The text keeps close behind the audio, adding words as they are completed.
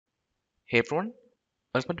Hey everyone,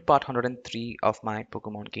 welcome to part 103 of my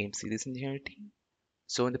Pokemon game series in Unity.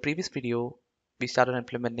 So in the previous video, we started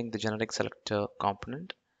implementing the generic selector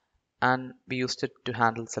component and we used it to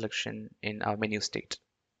handle selection in our menu state.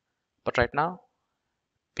 But right now,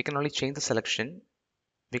 we can only change the selection.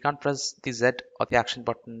 We can't press the Z or the action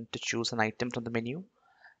button to choose an item from the menu,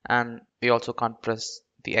 and we also can't press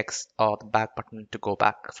the X or the back button to go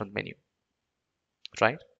back from the menu,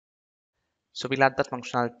 right? So we'll add that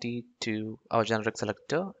functionality to our generic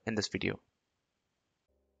selector in this video.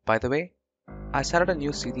 By the way, I started a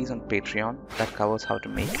new series on Patreon that covers how to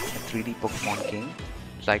make a 3D Pokemon game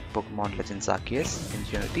like Pokemon Legends Arceus in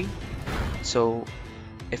Unity. So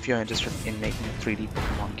if you're interested in making a 3D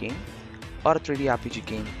Pokemon game or a 3D RPG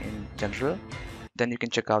game in general, then you can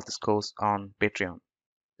check out this course on Patreon.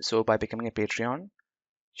 So by becoming a Patreon,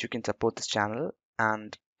 you can support this channel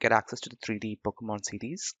and get access to the 3D Pokemon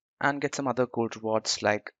series and get some other cool rewards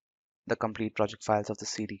like the complete project files of the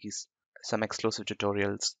series, some exclusive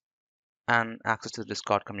tutorials, and access to the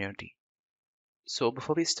Discord community. So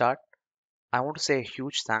before we start, I want to say a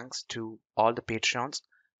huge thanks to all the Patreons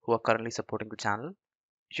who are currently supporting the channel.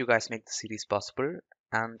 You guys make the series possible,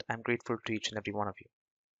 and I'm grateful to each and every one of you.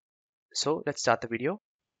 So let's start the video.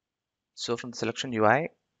 So from the selection UI,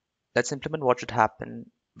 let's implement what should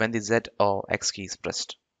happen when the Z or X key is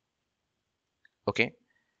pressed. Okay,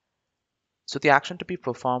 so the action to be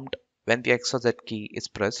performed when the X or Z key is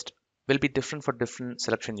pressed will be different for different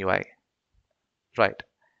selection UI. Right.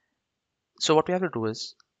 So what we have to do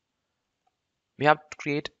is we have to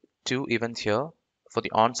create two events here for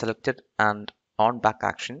the on selected and on back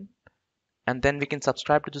action, and then we can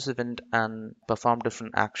subscribe to this event and perform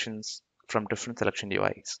different actions from different selection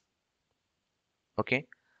UIs. Okay,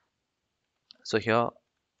 so here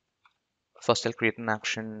first I'll create an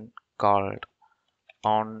action called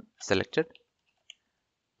on selected.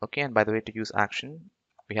 Okay, and by the way, to use action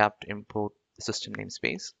we have to import the system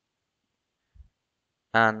namespace,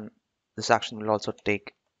 and this action will also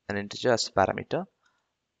take an integer as a parameter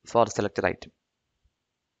for the selected item.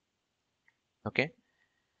 Okay,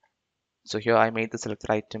 so here I made the selected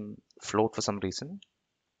item float for some reason,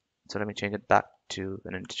 so let me change it back to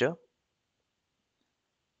an integer,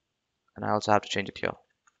 and I also have to change it here.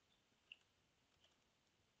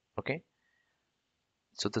 Okay,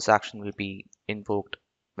 so this action will be invoked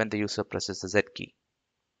when the user presses the Z key,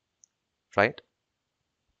 right?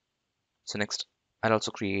 So next, I'll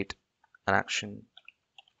also create an action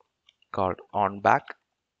called OnBack.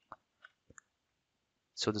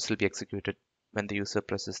 So this will be executed when the user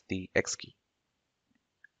presses the X key.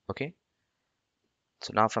 Okay,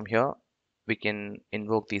 so now from here, we can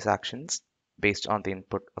invoke these actions based on the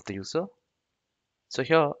input of the user. So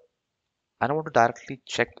here, I don't want to directly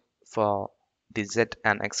check for the Z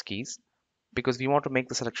and X keys because we want to make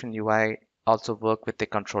the selection UI also work with the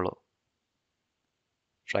controller,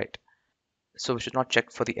 right? So we should not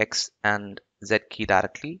check for the X and Z key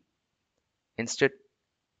directly. Instead,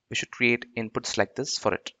 we should create inputs like this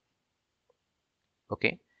for it.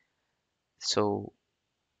 Okay, so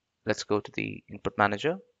let's go to the input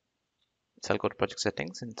manager. So I'll go to project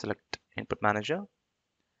settings and select input manager.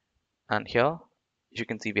 And here you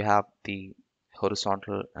can see we have the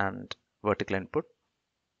horizontal and vertical input.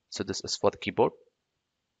 So this is for the keyboard,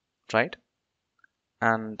 right?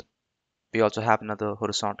 And we also have another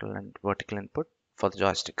horizontal and vertical input for the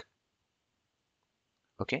joystick.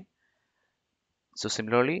 Okay, so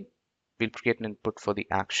similarly, we'll create an input for the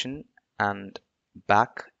action and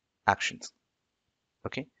back actions.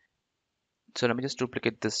 Okay, so let me just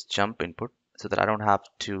duplicate this jump input so that I don't have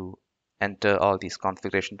to enter all these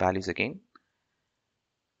configuration values again.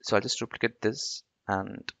 So I'll just duplicate this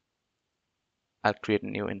and I'll create a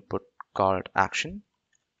new input called action.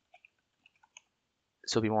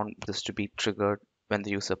 So we want this to be triggered when the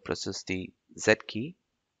user presses the Z key.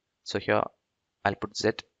 So here I'll put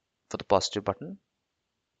Z for the positive button.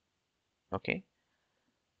 Okay,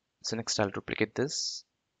 so next I'll duplicate this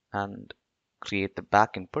and create the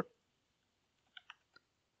back input,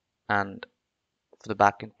 and for the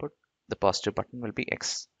back input the positive button will be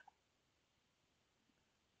X.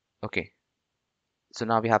 Okay, so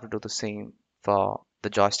now we have to do the same for the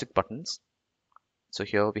joystick buttons. So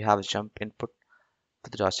here we have a jump input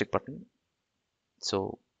for the joystick button,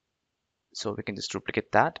 so we can just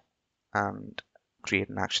duplicate that and create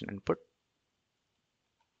an action input.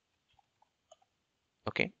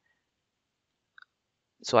 Okay,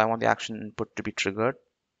 so I want the action input to be triggered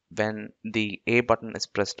when the A button is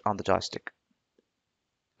pressed on the joystick.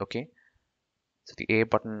 Okay, so the A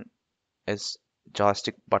button is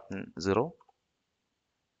joystick button 0,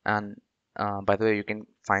 and by the way, you can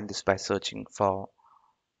find this by searching for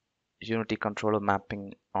Unity controller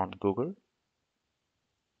mapping on Google.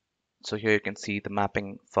 So here you can see the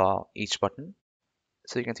mapping for each button.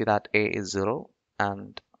 So you can see that A is 0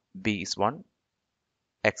 and B is 1,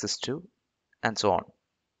 X is 2, and so on.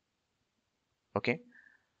 Okay,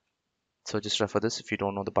 so just refer this if you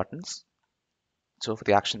don't know the buttons. So for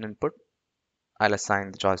the action input, I'll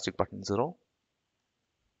assign the joystick button 0,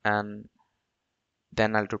 and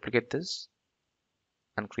then I'll duplicate this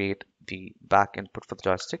and create the back input for the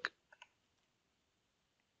joystick.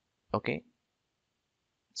 Okay,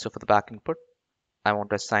 so for the back input, I want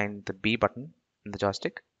to assign the B button in the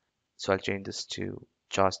joystick. So I'll change this to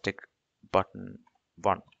joystick button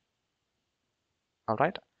 1. All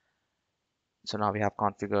right. So now we have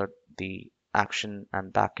configured the action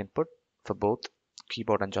and back input for both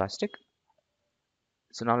keyboard and joystick.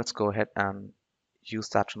 So now let's go ahead and use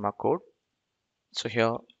that from our code. So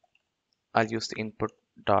here I'll use the input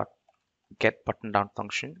dot get button down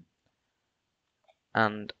function,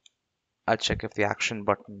 and I'll check if the action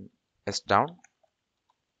button is down.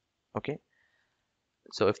 Okay.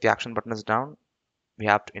 So if the action button is down, we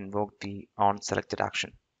have to invoke the on selected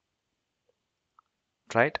action.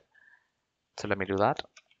 Right. So let me do that.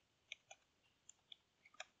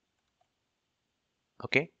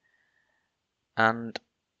 Okay. And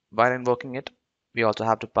while invoking it, we also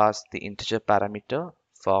have to pass the integer parameter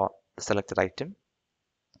for the selected item.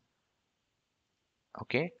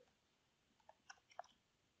 Okay.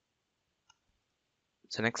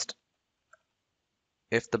 So next,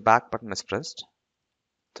 if the back button is pressed,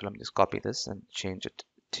 so let me just copy this and change it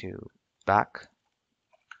to back.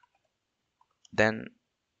 Then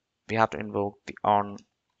we have to invoke the on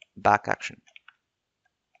back action.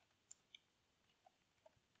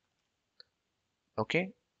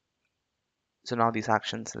 Okay. So now these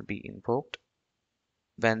actions will be invoked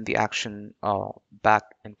when the action back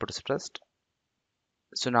input is pressed.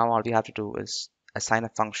 So now all we have to do is assign a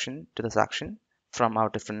function to this action from our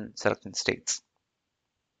different selection states.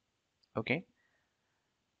 Okay.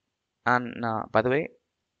 And by the way,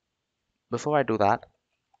 before I do that,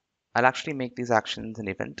 I'll actually make these actions an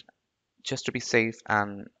event just to be safe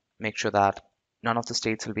and make sure that none of the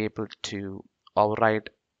states will be able to override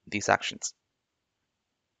these actions.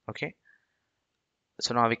 Okay.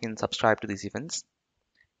 So now we can subscribe to these events.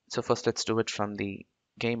 So first let's do it from the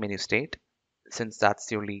game menu state, since that's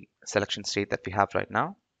the only selection state that we have right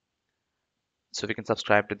now. So we can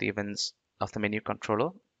subscribe to the events of the menu controller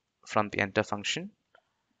from the enter function.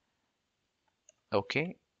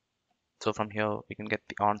 Okay. So from here we can get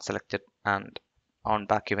the on selected and on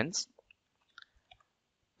back events,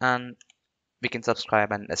 and we can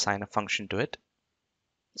subscribe and assign a function to it.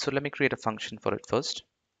 So let me create a function for it first.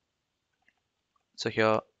 So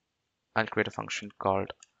here I'll create a function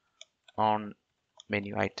called on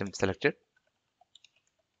menu item selected.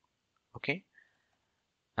 Okay.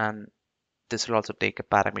 And this will also take a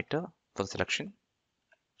parameter for the selection.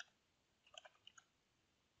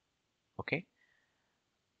 Okay.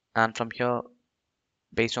 And from here,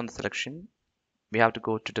 based on the selection, we have to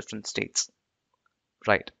go to different states.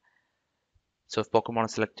 Right. So if Pokemon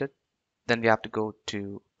is selected, then we have to go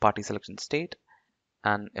to party selection state.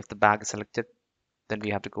 And if the bag is selected, then we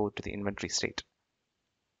have to go to the inventory state.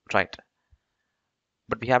 Right.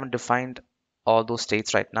 But we haven't defined all those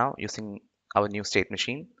states right now using our new state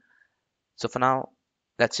machine. So for now,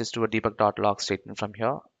 let's just do a debug.log statement from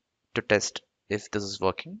here to test if this is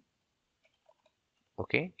working.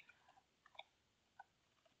 Okay.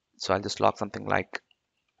 So I'll just log something like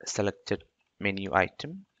selected menu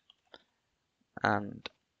item, and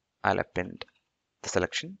I'll append the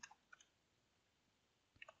selection.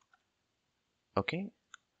 Okay.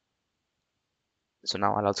 So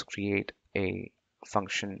now I'll also create a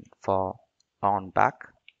function for OnBack.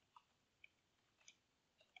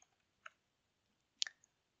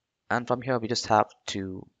 And from here, we just have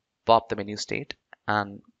to pop the menu state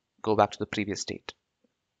and go back to the previous state.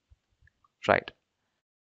 Right.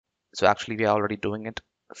 So actually, we are already doing it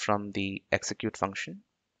from the execute function,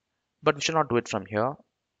 but we should not do it from here.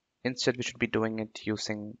 Instead, we should be doing it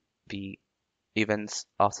using the events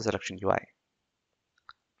of the selection UI.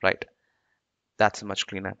 Right. That's a much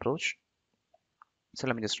cleaner approach. So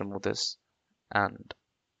let me just remove this, and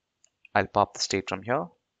I'll pop the state from here.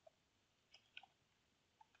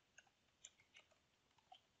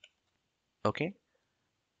 Okay.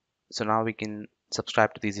 So now we can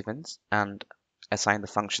subscribe to these events and assign the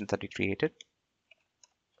functions that we created.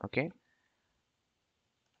 Okay.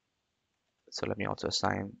 So let me also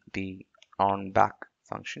assign the OnBack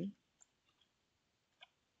function.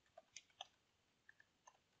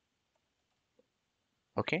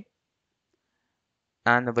 Okay.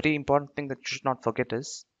 And a very important thing that you should not forget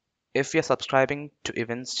is If we are subscribing to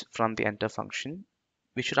events from the enter function,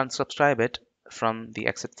 we should unsubscribe it from the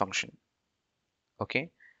exit function. Okay,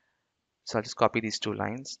 so I'll just copy these two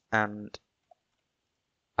lines and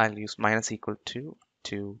I'll use minus equal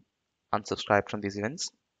to unsubscribe from these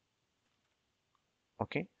events.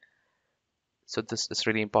 Okay, so this is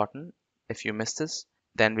really important. If you miss this,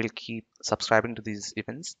 then we'll keep subscribing to these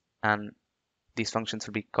events and these functions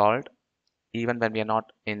will be called even when we are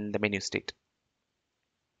not in the menu state.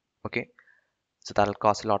 Okay, so that'll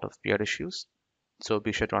cause a lot of weird issues. So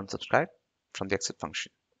be sure to unsubscribe from the exit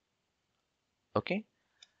function. Okay,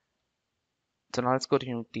 so now let's go to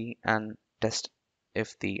Unity and test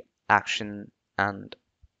if the action and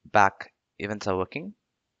back events are working.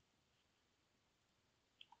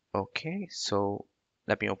 Okay, so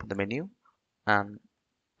let me open the menu and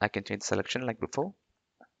I can change selection like before.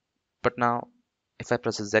 But now if I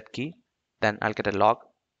press the Z key, then I'll get a log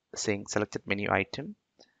saying selected menu item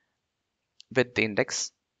with the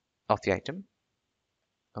index of the item.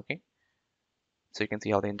 Okay, so you can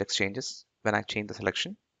see how the index changes when I change the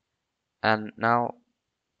selection. And now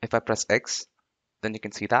if I press X, then you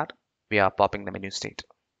can see that we are popping the menu state.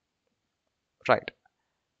 Right.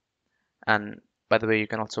 And by the way, you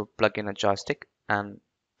can also plug in a joystick and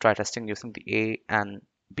try testing using the A and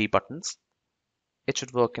B buttons. It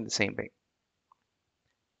should work in the same way.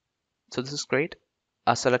 So this is great.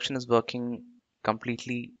 Our selection is working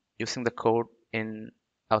completely using the code in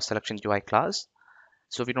our selection UI class.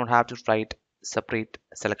 So we don't have to write separate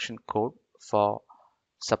selection code for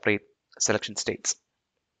separate selection states.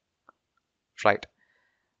 Right.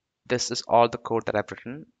 This is all the code that I've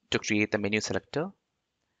written to create the menu selector.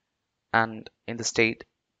 And in the state,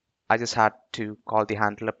 I just had to call the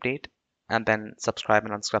handle update and then subscribe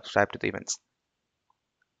and unsubscribe to the events.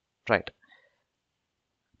 Right.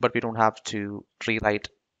 But we don't have to rewrite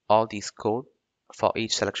all these code for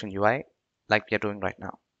each selection UI like we are doing right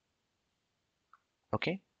now.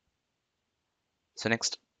 Okay. So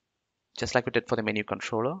next, just like we did for the menu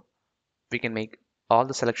controller, we can make all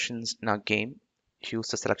the selections in our game use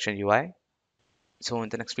the selection UI. So in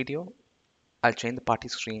the next video, I'll change the party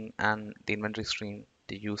screen and the inventory screen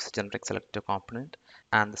to use the generic selector component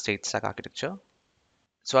and the state stack architecture.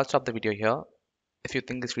 So I'll stop the video here. If you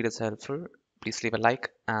think this video is helpful, please leave a like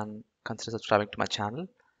and consider subscribing to my channel.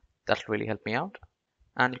 That will really help me out.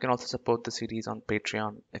 And you can also support the series on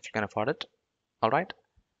Patreon if you can afford it. Alright,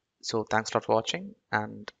 so thanks a lot for watching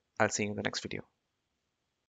and I'll see you in the next video.